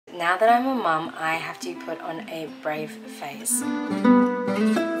now that I'm a mum, I have to put on a brave face.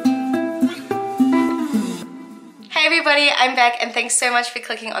 Hey everybody, I'm back and thanks so much for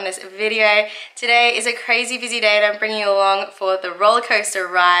clicking on this video. Today is a crazy busy day and I'm bringing you along for the roller coaster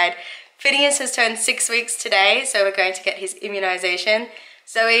ride. Finneas has turned 6 weeks today, so we're going to get his immunisation.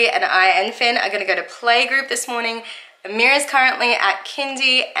 Zoe and I and Finn are going to go to playgroup this morning. Amira's currently at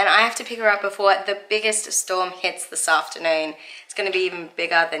kindy and I have to pick her up before the biggest storm hits this afternoon. It's going to be even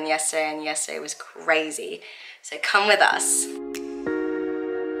bigger than yesterday, and yesterday was crazy. So come with us.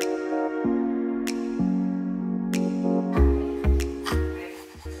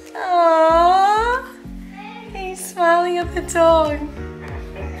 Aww, he's smiling at the dog.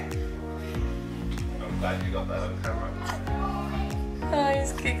 I'm glad you got that on camera. Oh,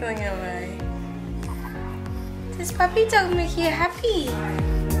 he's giggling away. Does puppy dog make you happy?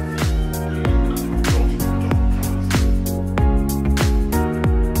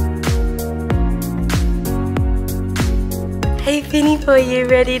 Hey Finny boy, you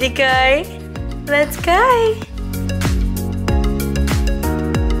ready to go? Let's go!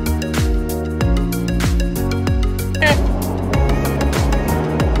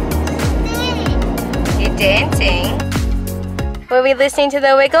 You're dancing? Were we listening to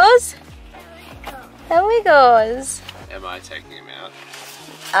the Wiggles? The Wiggles. Am I taking him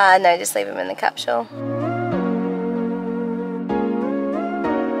out? No, just leave him in the capsule.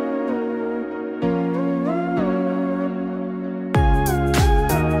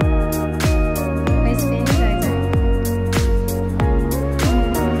 Where's Finny going?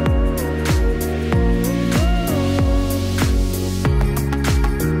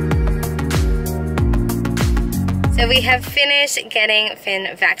 So we have finished getting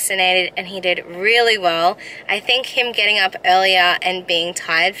Finn vaccinated and he did really well. I think him getting up earlier and being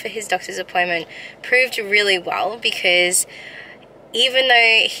tired for his doctor's appointment proved really well, because even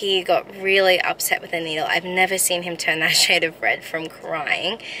though he got really upset with the needle, I've never seen him turn that shade of red from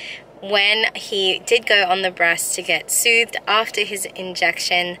crying. When he did go on the breast to get soothed after his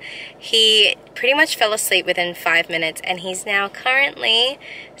injection, he pretty much fell asleep within 5 minutes and he's now currently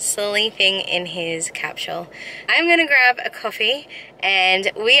sleeping in his capsule. I'm gonna grab a coffee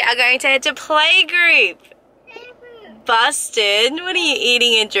and we are going to head to playgroup. Busted, what are you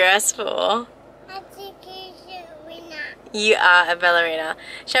eating a dress for? You are a ballerina.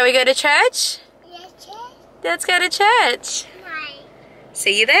 Shall we go to church? Yes. Let's go to church.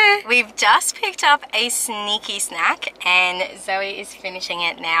 See you there. We've just picked up a sneaky snack and Zoe is finishing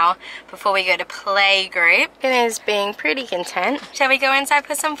it now before we go to playgroup. Finn is being pretty content. Shall we go inside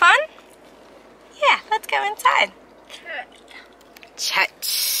for some fun? Yeah, let's go inside.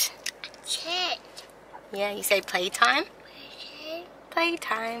 Church. Church. Yeah, you say playtime?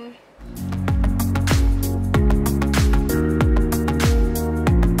 Playtime.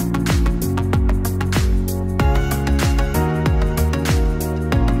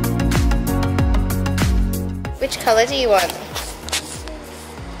 Which colour do you want?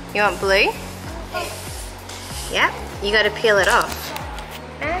 You want blue? Yep, you got to peel it off.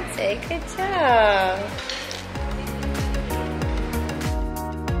 That's it, good job.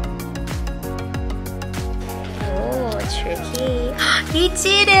 Oh, tricky. You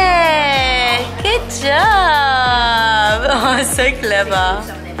did it! Good job! Oh, so clever.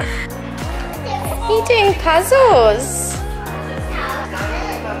 You're doing puzzles.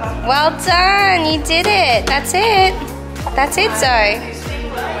 Well done, you did it. That's it. That's it, Zoe.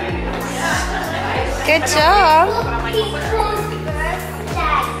 Good job.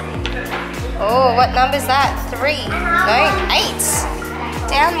 Oh, what number's that? 3. No, 8.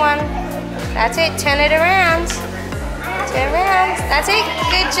 Down 1. That's it. Turn it around. Turn around. That's it.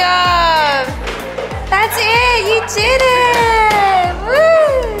 Good job. That's it. You did it. Woo!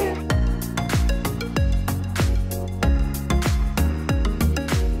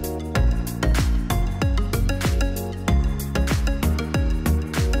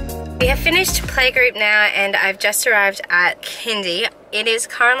 We have finished playgroup now and I've just arrived at kindy. It is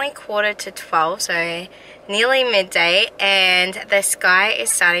currently 11:45, so nearly midday, and the sky is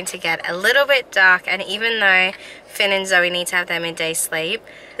starting to get a little bit dark, and even though Finn and Zoe need to have their midday sleep,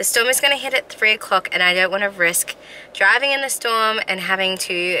 the storm is going to hit at 3 o'clock and I don't want to risk driving in the storm and having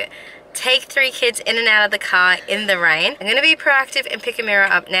to take 3 kids in and out of the car in the rain. I'm going to be proactive and pick Amira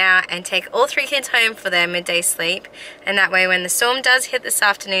up now and take all 3 kids home for their midday sleep, and that way when the storm does hit this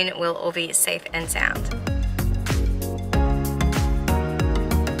afternoon, we'll all be safe and sound.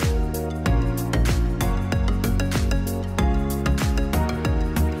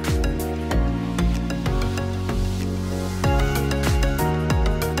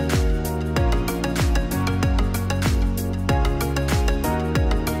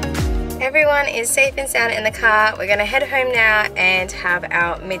 Everyone is safe and sound in the car. We're gonna head home now and have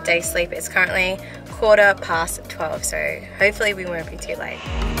our midday sleep. It's currently 12:15, so hopefully we won't be too late.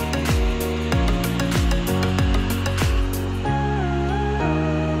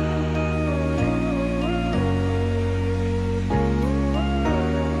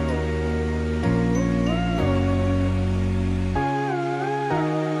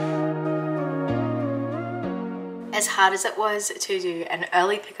 As hard as it was to do an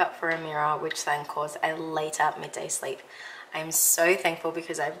early pickup for Amira, which then caused a later midday sleep, I'm so thankful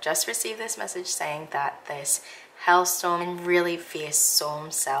because I've just received this message saying that this hailstorm and really fierce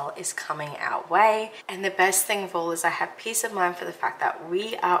storm cell is coming our way. And the best thing of all is I have peace of mind for the fact that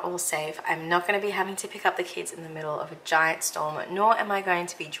we are all safe. I'm not going to be having to pick up the kids in the middle of a giant storm, nor am I going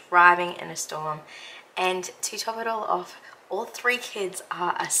to be driving in a storm. And to top it all off, all 3 kids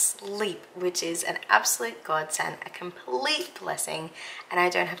are asleep, which is an absolute godsend, a complete blessing, and I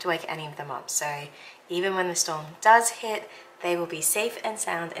don't have to wake any of them up. So even when the storm does hit, they will be safe and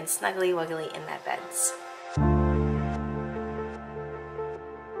sound and snuggly wuggly in their beds.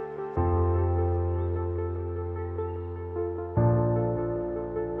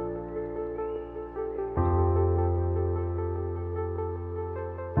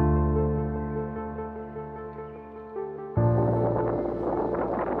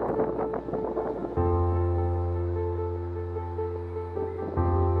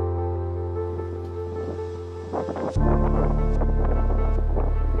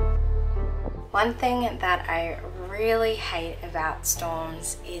 One thing that I really hate about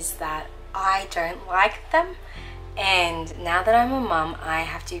storms is that I don't like them, and now that I'm a mum, I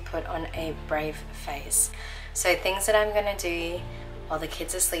have to put on a brave face. So things that I'm gonna do while the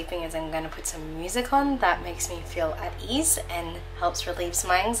kids are sleeping is I'm gonna put some music on that makes me feel at ease and helps relieve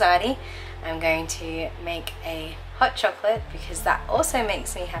my anxiety. I'm going to make a hot chocolate because that also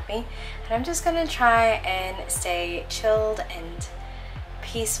makes me happy, and I'm just gonna try and stay chilled and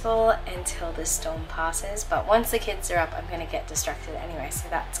peaceful until the storm passes. But once the kids are up, I'm gonna get distracted anyway, so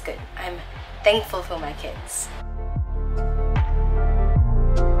that's good. I'm thankful for my kids.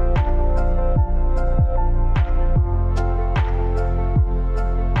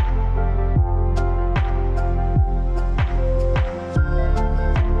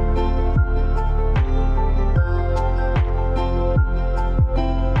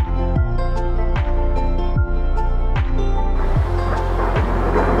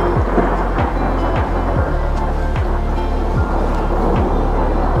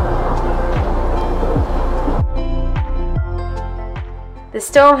 The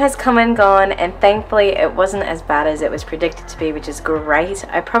storm has come and gone, and thankfully it wasn't as bad as it was predicted to be, which is great.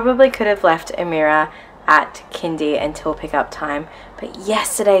 I probably could have left Amira at kindy until pickup time, but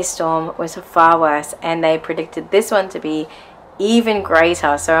yesterday's storm was far worse and they predicted this one to be even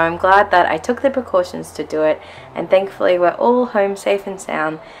greater, so I'm glad that I took the precautions to do it, and thankfully we're all home safe and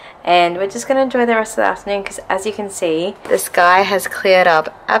sound. And we're just going to enjoy the rest of the afternoon because, as you can see, the sky has cleared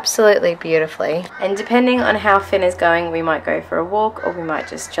up absolutely beautifully. And depending on how Finn is going, we might go for a walk or we might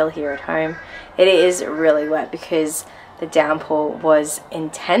just chill here at home. It is really wet because the downpour was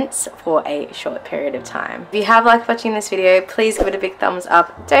intense for a short period of time. If you have liked watching this video, please give it a big thumbs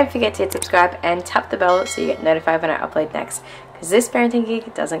up. Don't forget to hit subscribe and tap the bell so you get notified when I upload next. Because this parenting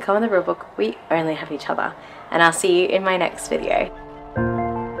gig doesn't come in the rule book, we only have each other. And I'll see you in my next video.